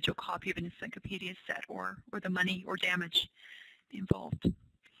an individual copy of an encyclopedia set, or the money or damage involved.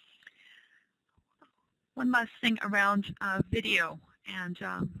 One last thing around video and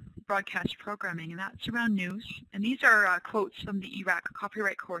broadcast programming, and that's around news. And these are quotes from the ERAC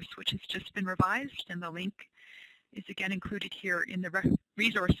copyright course, which has just been revised, and the link is again included here in the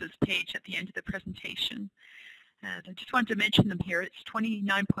resources page at the end of the presentation. And I just wanted to mention them here. It's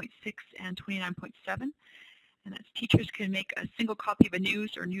 29.6 and 29.7. And that's teachers can make a single copy of a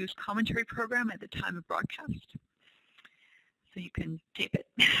news or news commentary program at the time of broadcast. So you can tape it.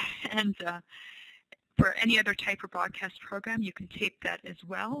 And for any other type of broadcast program, you can tape that as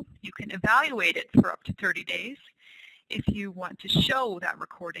well. You can evaluate it for up to 30 days. If you want to show that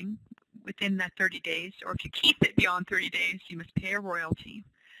recording within that 30 days, or if you keep it beyond 30 days, you must pay a royalty.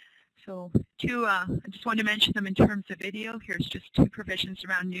 So I just wanted to mention them in terms of video. Here's just two provisions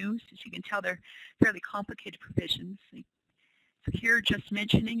around news. As you can tell, they're fairly complicated provisions. So here, just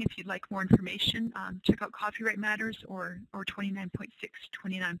mentioning, if you'd like more information, check out Copyright Matters or 29.6,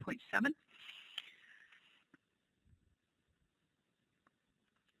 29.7.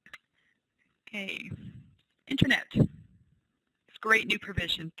 Okay, Internet. It's a great new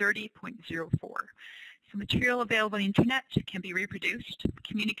provision, 30.04. So material available on the Internet can be reproduced,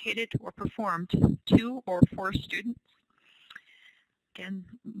 communicated, or performed to or for students. Again,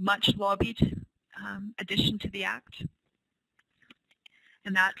 much lobbied addition to the Act.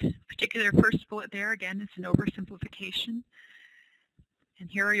 And that particular first bullet there, again, is an oversimplification. And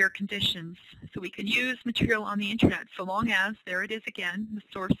here are your conditions. So we can use material on the internet so long as, there it is again, the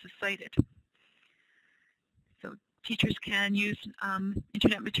source is cited. So teachers can use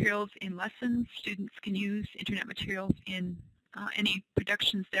internet materials in lessons. Students can use internet materials in any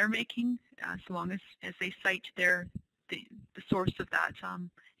productions they're making, so long as they cite the source of that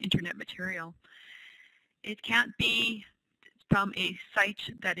internet material. It can't be from a site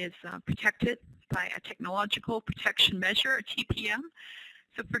that is protected by a technological protection measure, a TPM.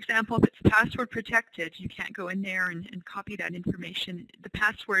 So for example, if it's password protected, you can't go in there and copy that information. The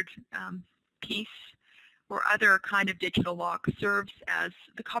password piece or other kind of digital lock serves as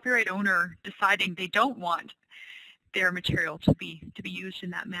the copyright owner deciding they don't want their material to be used in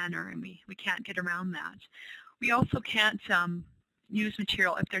that manner, and we can't get around that. We also can't use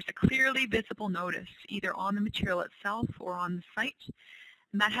material if there's a clearly visible notice either on the material itself or on the site,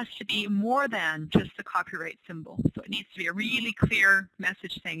 and that has to be more than just the copyright symbol. So it needs to be a really clear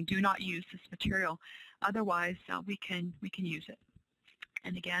message saying do not use this material, otherwise we can use it.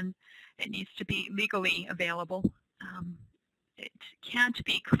 And again, it needs to be legally available. It can't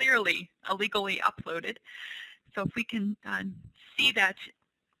be clearly illegally uploaded. So if we can see that,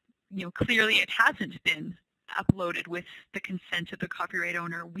 clearly it hasn't been uploaded with the consent of the copyright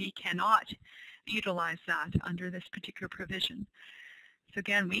owner, we cannot utilize that under this particular provision. So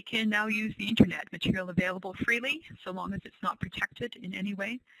again, we can now use the internet material available freely, so long as it's not protected in any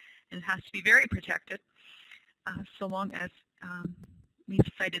way, and it has to be very protected, so long as we've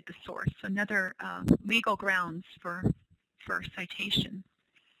cited the source. So another legal grounds for citation.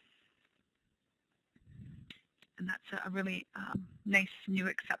 And that's a really nice new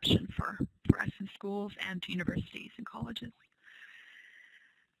exception for us in schools and universities and colleges.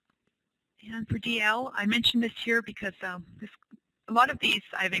 And for DL, I mentioned this here because a lot of these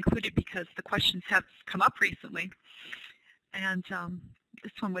I've included because the questions have come up recently. And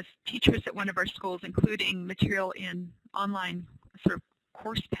this one was teachers at one of our schools including material in online sort of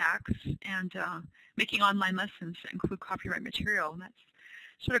course packs and making online lessons that include copyright material. And that's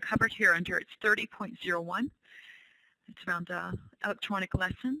sort of covered here under its 30.01. It's around electronic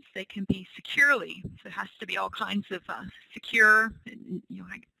lessons. They can be securely, so it has to be all kinds of secure,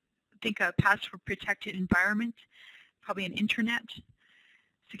 I think a password protected environment, probably an internet,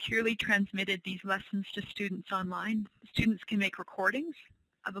 securely transmitted these lessons to students online. Students can make recordings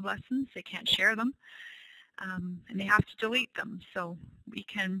of the lessons. They can't share them, and they have to delete them. So we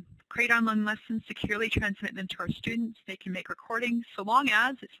can create online lessons, securely transmit them to our students. They can make recordings so long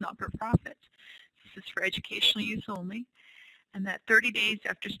as it's not for profit. This is for educational use only, and that 30 days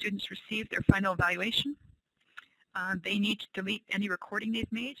after students receive their final evaluation, they need to delete any recording they've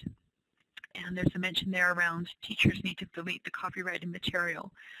made. And there's a mention there around teachers need to delete the copyrighted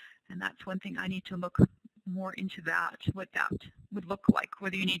material, and that's one thing I need to look more into that, what that would look like,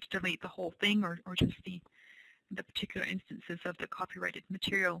 whether you need to delete the whole thing or just the particular instances of the copyrighted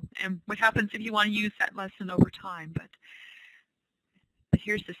material, and what happens if you want to use that lesson over time. But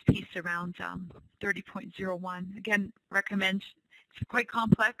here's this piece around 30.01. Again, recommend, it's quite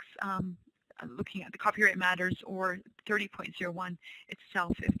complex, looking at the copyright matters or 30.01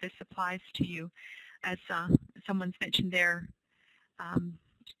 itself if this applies to you. As someone's mentioned there,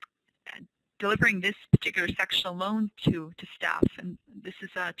 delivering this particular section alone to staff, and this is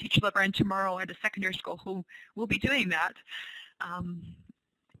a teacher librarian tomorrow at a secondary school who will be doing that.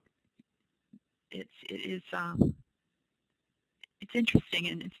 It's interesting,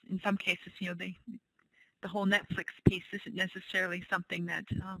 and it's, in some cases, the whole Netflix piece isn't necessarily something that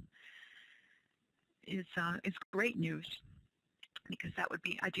is great news, because that would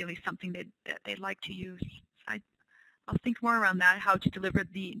be ideally something that they'd like to use. I'll think more around that, how to deliver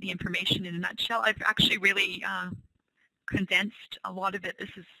the information in a nutshell. I've actually really condensed a lot of it.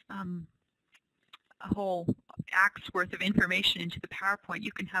 This is a whole act's worth of information into the PowerPoint.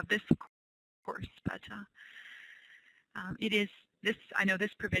 You can have this, of course, but it is this. I know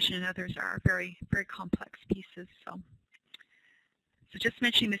this provision and others are very, very complex pieces. So just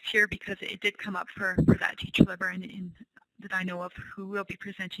mentioning this here because it did come up for that teacher librarian that I know of who will be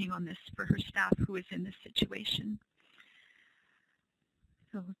presenting on this for her staff who is in this situation.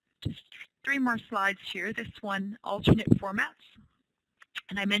 So just 3 more slides here. This one, alternate formats.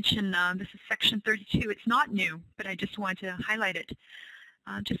 And I mentioned this is section 32. It's not new, but I just wanted to highlight it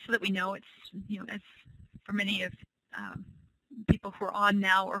just so that we know it's, as for many of people who are on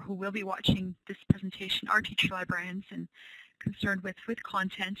now or who will be watching this presentation are teacher librarians and concerned with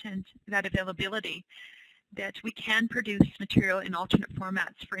content and that availability, that we can produce material in alternate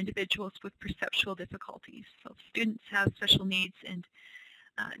formats for individuals with perceptual difficulties. So if students have special needs and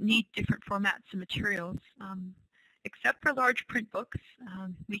need different formats and materials, except for large print books,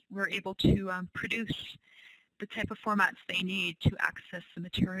 we were able to produce the type of formats they need to access the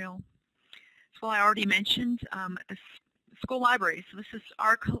material. So I already mentioned school libraries. So this is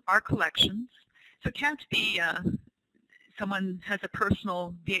our collections. So it can't be someone has a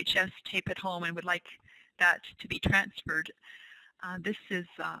personal VHS tape at home and would like that to be transferred. This is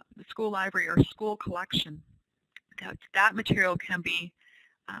the school library or school collection. That material can be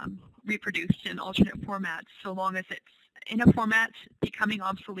reproduced in alternate formats so long as it's in a format becoming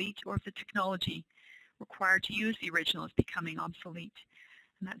obsolete or if the technology required to use the original is becoming obsolete.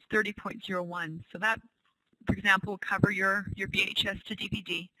 And that's 30.01. So that, for example, will cover your VHS to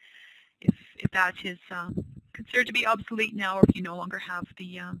DVD. If that is considered to be obsolete now, or if you no longer have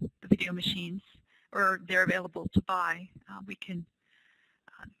the video machines or they're available to buy, we can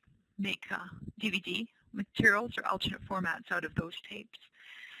make DVD materials or alternate formats out of those tapes.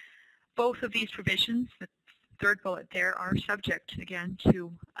 Both of these provisions, the third bullet there, are subject, again,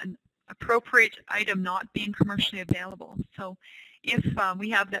 to an appropriate item not being commercially available. So if we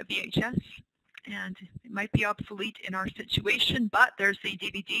have that VHS and it might be obsolete in our situation, but there's a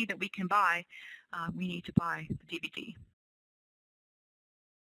DVD that we can buy, we need to buy the DVD.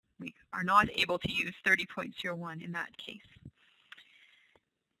 We are not able to use 30.01 in that case.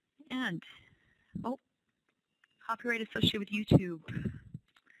 And, oh, copyright associated with YouTube.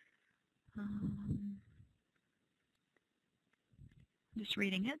 Just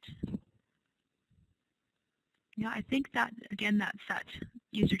reading it. Yeah, I think that, again, that's that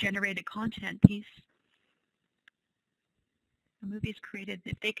user-generated content piece. A movie is created.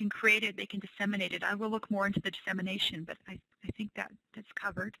 If they can create it, they can disseminate it. I will look more into the dissemination, but I think that's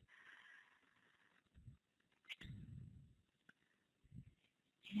covered.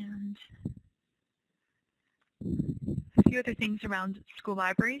 And a few other things around school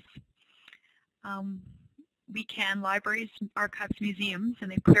libraries. Libraries, archives, museums,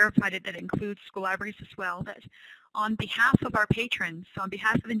 and they've clarified it that it includes school libraries as well, that on behalf of our patrons, on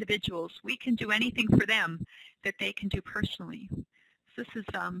behalf of individuals, we can do anything for them that they can do personally. So this is,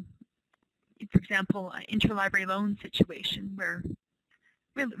 for example, an interlibrary loan situation where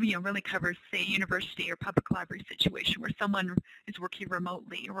really covers, say, a university or public library situation where someone is working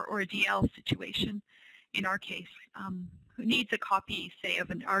remotely, or a DL situation, in our case, who needs a copy, say, of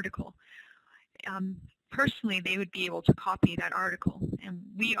an article. Personally, they would be able to copy that article, and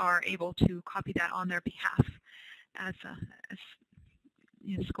we are able to copy that on their behalf as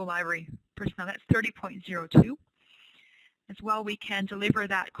school library personnel. That's 30.02. As well, we can deliver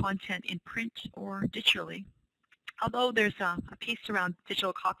that content in print or digitally. Although there's a piece around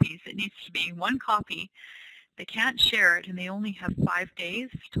digital copies, it needs to be one copy. They can't share it, and they only have 5 days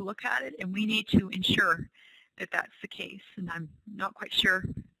to look at it, and we need to ensure that that's the case. And I'm not quite sure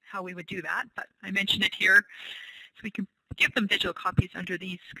how we would do that, but I mention it here. So we can give them digital copies under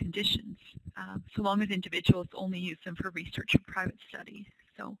these conditions, so long as individuals only use them for research and private study.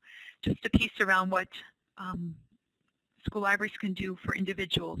 So just a piece around what school libraries can do for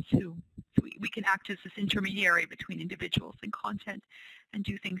individuals so we can act as this intermediary between individuals and content and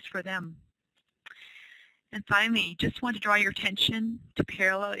do things for them. And finally, just want to draw your attention to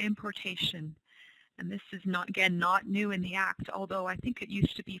parallel importation. And this is not new in the Act, although I think it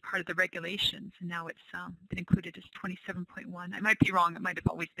used to be part of the regulations, and now it's been included as 27.1. I might be wrong, it might have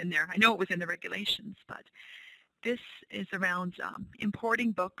always been there. I know it was in the regulations, but this is around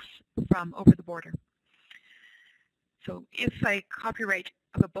importing books from over the border. So if a copyright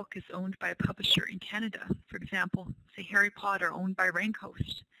of a book is owned by a publisher in Canada, for example, say Harry Potter owned by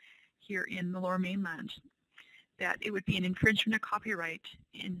Raincoast here in the Lower Mainland, that it would be an infringement of copyright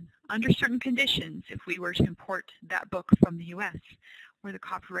under certain conditions if we were to import that book from the US, where the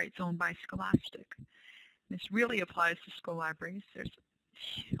copyright's owned by Scholastic. This really applies to school libraries. There's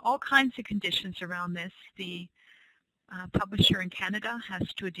all kinds of conditions around this. The publisher in Canada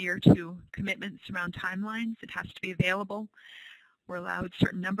has to adhere to commitments around timelines. It has to be available. We're allowed a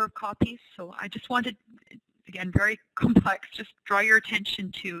certain number of copies. So I just wanted, again, very complex, just draw your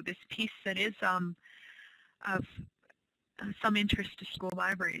attention to this piece that is of some interest to school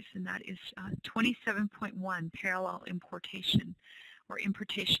libraries, and that is 27.1, parallel importation or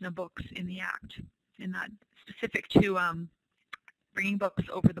importation of books in the Act, and that specific to bringing books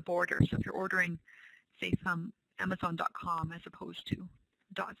over the border. So if you're ordering, say, from Amazon.com as opposed to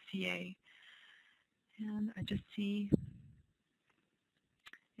 .ca. And I just see,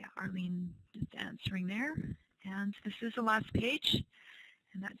 yeah, Arlene just answering there. And this is the last page,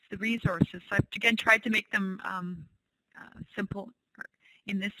 and that's the resources. So I've, again, tried to make them simple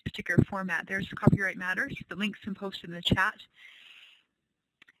in this particular format. There's Copyright Matters. The link's been posted in the chat.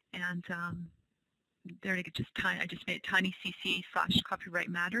 And there I just made it tinycc/copyright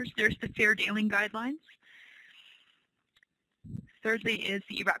matters. There's the fair dealing guidelines. Thirdly is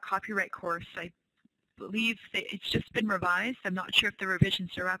the ERAC copyright course. I believe that it's just been revised. I'm not sure if the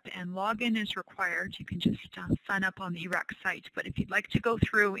revisions are up, and login is required. You can just sign up on the ERAC site. But if you'd like to go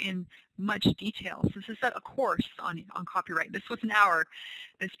through in much detail, this is a course on copyright. This was an hour.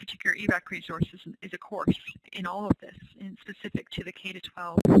 This particular ERAC resource is a course in all of this, and specific to the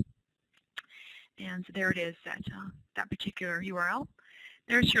K-12. And there it is, that particular URL.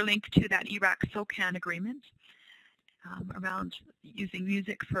 There's your link to that ERAC SOCAN agreement. Around using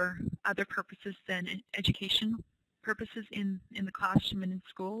music for other purposes than education purposes in the classroom and in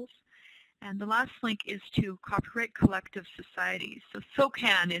schools. And the last link is to copyright collective societies. So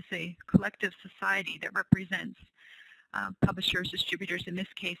SOCAN is a collective society that represents publishers, distributors. In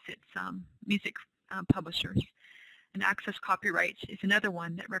this case, it's music publishers. And Access Copyright is another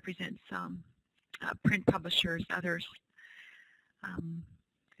one that represents print publishers, others.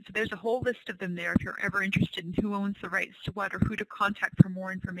 So there's a whole list of them there if you're ever interested in who owns the rights to what or who to contact for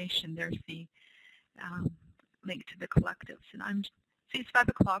more information. There's the link to the collectives. And it's 5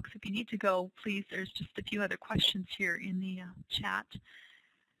 o'clock, so if you need to go, please, there's just a few other questions here in the chat.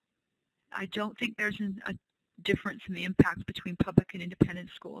 I don't think there's a difference in the impact between public and independent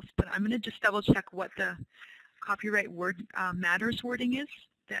schools, but I'm going to just double check what the copyright matters wording is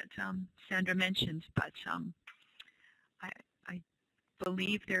that Sandra mentioned, but I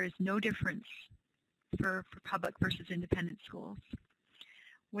believe there is no difference for public versus independent schools.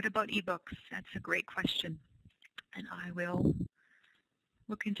 What about ebooks? That's a great question, and I will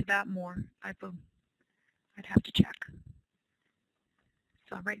look into that more. I'd have to check.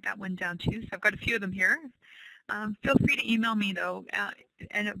 So I'll write that one down too. So I've got a few of them here. Feel free to email me though,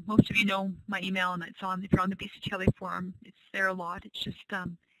 and most of you know my email, and it's on, if you're on the BCTLA forum, it's there a lot. It's just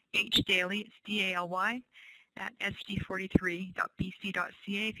hdaly, it's D-A-L-Y, at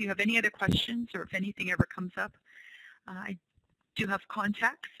sd43.bc.ca. If you have any other questions or if anything ever comes up, I do have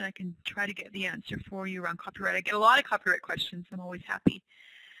contacts, and I can try to get the answer for you around copyright. I get a lot of copyright questions. I'm always happy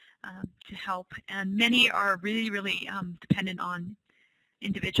to help, and many are really, really dependent on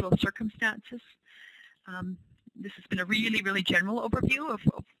individual circumstances. This has been a really, really general overview of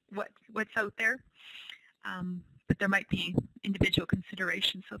what's out there, but there might be individual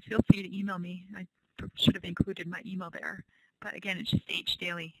considerations, so feel free to email me. I should have included my email there, but again, it's just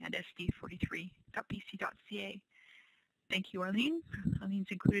hdaly at sd43.bc.ca. Thank you, Arlene. Arlene's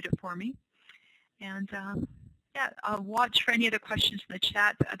included it for me. And yeah, I'll watch for any other questions in the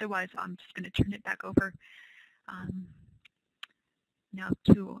chat, but otherwise I'm just going to turn it back over now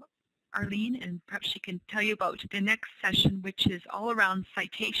to Arlene, and perhaps she can tell you about the next session, which is all around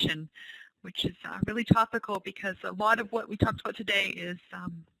citation, which is really topical because a lot of what we talked about today is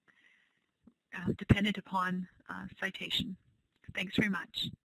dependent upon citation. Thanks very much.